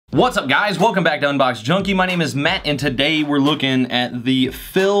What's up guys, welcome back to Unbox Junkie. My name is Matt and today we're looking at the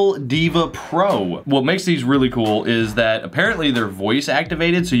FIIL Diva Pro. What makes these really cool is that apparently they're voice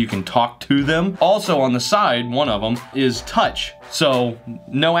activated so you can talk to them. Also on the side, one of them is touch, so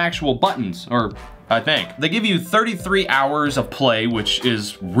no actual buttons, or I think. They give you 33 hours of play, which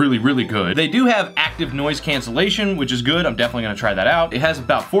is really good. They do have active noise cancellation, which is good. I'm definitely gonna try that out. It has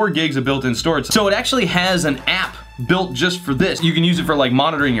about 4 gigs of built-in storage. So it actually has an app built just for this. You can use it for like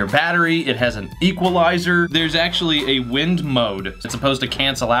monitoring your battery. It has an equalizer. There's actually a wind mode. It's supposed to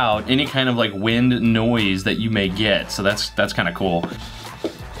cancel out any kind of like wind noise that you may get. So that's kind of cool.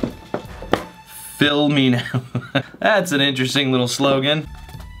 Fill me now. That's an interesting little slogan.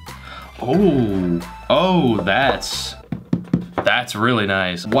 Oh, that's really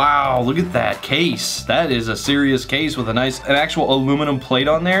nice. Wow, look at that case. That is a serious case with an actual aluminum plate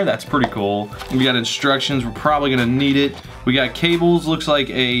on there. That's pretty cool. We got instructions, we're probably gonna need it. We got cables, looks like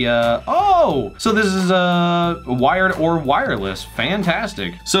a, so this is wired or wireless.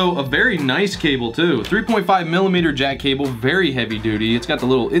 Fantastic. So a very nice cable too. 3.5 millimeter jack cable, very heavy duty. It's got the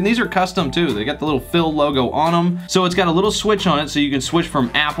little, and these are custom too. They got the little FIIL logo on them. So it's got a little switch on it so you can switch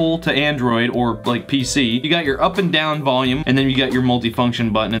from Apple to Android or like PC. You got your up and down volume, and then you got your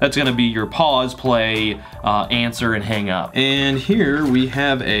multifunction button. That's gonna be your pause, play, answer, and hang up. And here we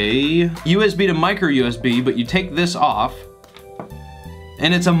have a USB to micro USB, but you take this off,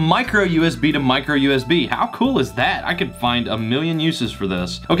 and it's a micro USB to micro USB. How cool is that? I could find a million uses for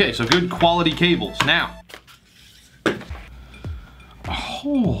this. Okay, so good quality cables. Now,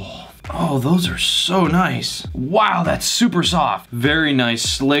 oh, those are so nice. Wow, that's super soft. Very nice,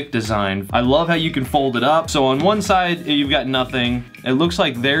 slick design. I love how you can fold it up. So on one side, you've got nothing. It looks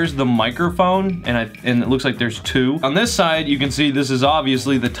like there's the microphone, and it looks like there's 2. On this side, you can see this is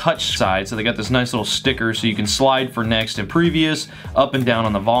obviously the touch side. So they got this nice little sticker so you can slide for next and previous, up and down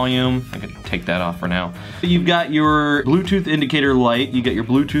on the volume. I could take that off for now. You've got your Bluetooth indicator light. You got your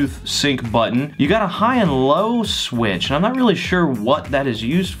Bluetooth sync button. You got a high and low switch, and I'm not really sure what that is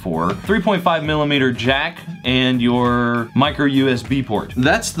used for. 3.5 millimeter jack and your micro USB port.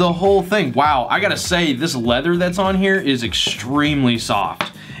 That's the whole thing. Wow, I gotta say, this leather that's on here is extremely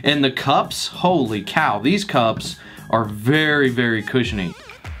soft. And the cups, holy cow, these cups are very cushiony.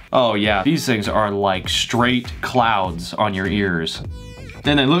 Oh yeah, these things are like straight clouds on your ears.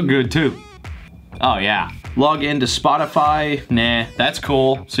 And they look good too. Oh yeah. Log into Spotify, nah, that's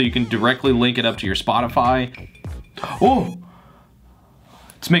cool. So you can directly link it up to your Spotify. Oh!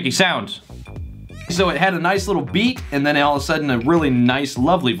 It's making sounds. So it had a nice little beat, and then all of a sudden a really nice,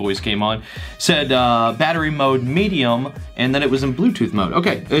 lovely voice came on. Said battery mode medium, and then it was in Bluetooth mode.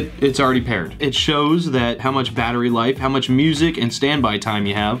 Okay, it's already paired. It shows that how much battery life, how much music and standby time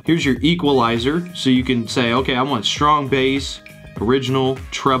you have. Here's your equalizer, so you can say, okay, I want strong bass, original,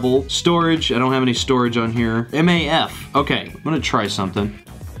 treble, storage. I don't have any storage on here. MAF. Okay, I'm gonna try something.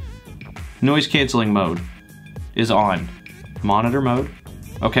 Noise canceling mode is on. Monitor mode.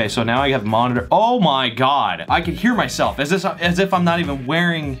 Okay, so now I have monitor. Oh my God, I can hear myself as if I'm not even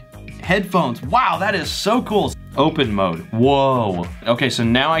wearing headphones. Wow, that is so cool. Open mode, whoa. Okay, so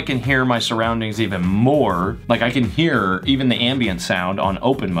now I can hear my surroundings even more. Like I can hear even the ambient sound on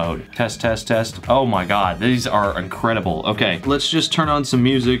open mode. Test. Oh my God, these are incredible. Okay, let's just turn on some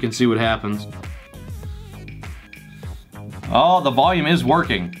music and see what happens. Oh, the volume is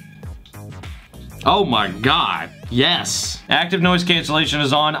working. Oh my God, yes. Active noise cancellation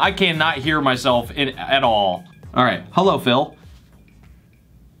is on. I cannot hear myself at all. All right, hello Phil.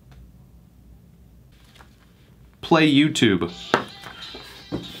 Play YouTube.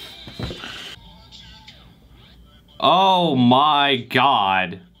 Oh my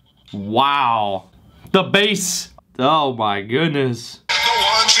God, wow. The bass, oh my goodness.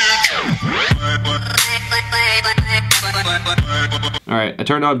 All right, I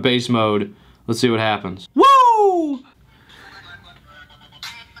turned on bass mode. Let's see what happens. Woo!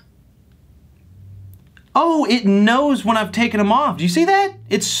 Oh, it knows when I've taken them off. Do you see that?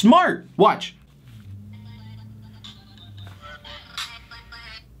 It's smart. Watch.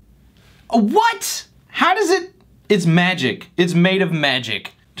 What? How does it? It's magic. It's made of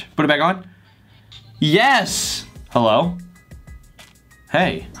magic. Put it back on. Yes. Hello.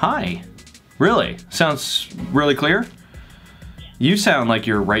 Hey. Hi. Really? Sounds really clear? You sound like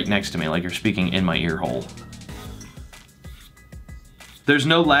you're right next to me, like you're speaking in my ear hole. There's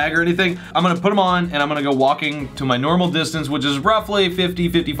no lag or anything. I'm gonna put them on and I'm gonna go walking to my normal distance, which is roughly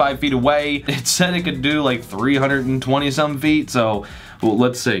 55 feet away. It said it could do like 320 some feet, so well,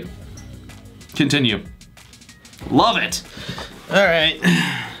 let's see. Continue. Love it. All right.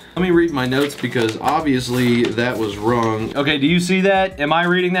 Let me read my notes because obviously that was wrong. Okay, do you see that? Am I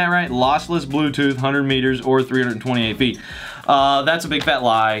reading that right? Lossless Bluetooth, 100 meters or 328 feet. That's a big fat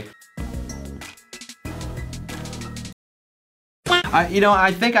lie.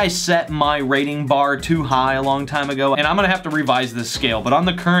 I think I set my rating bar too high a long time ago, and I'm gonna have to revise this scale, but on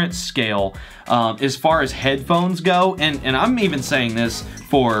the current scale, as far as headphones go, and I'm even saying this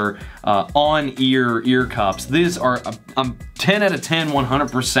for on-ear cups, these are, I'm 10 out of 10,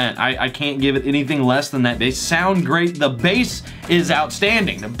 100%. I can't give it anything less than that. They sound great. The bass is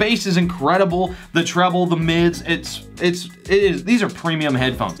outstanding. The bass is incredible. The treble, the mids, these are premium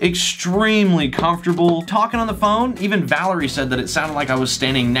headphones. Extremely comfortable. Talking on the phone, even Valerie said that it sounded like I was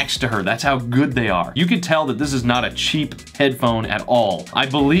standing next to her. That's how good they are. You could tell that this is not a cheap headphone at all. I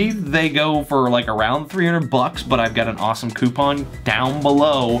believe they go for like around 300 bucks, but I've got an awesome coupon down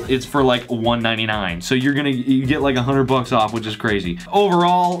below. It's for like $199. So you get like 100 bucks off, which is crazy.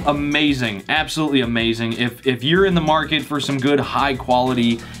 Overall, amazing, absolutely amazing. If you're in the market for some good high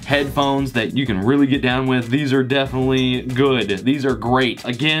quality headphones that you can really get down with, these are definitely good. These are great.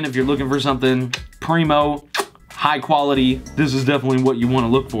 Again, if you're looking for something primo, high quality, this is definitely what you want to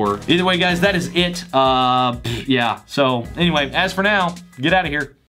look for. Either way, guys, that is it. Yeah, so anyway, as for now, get out of here.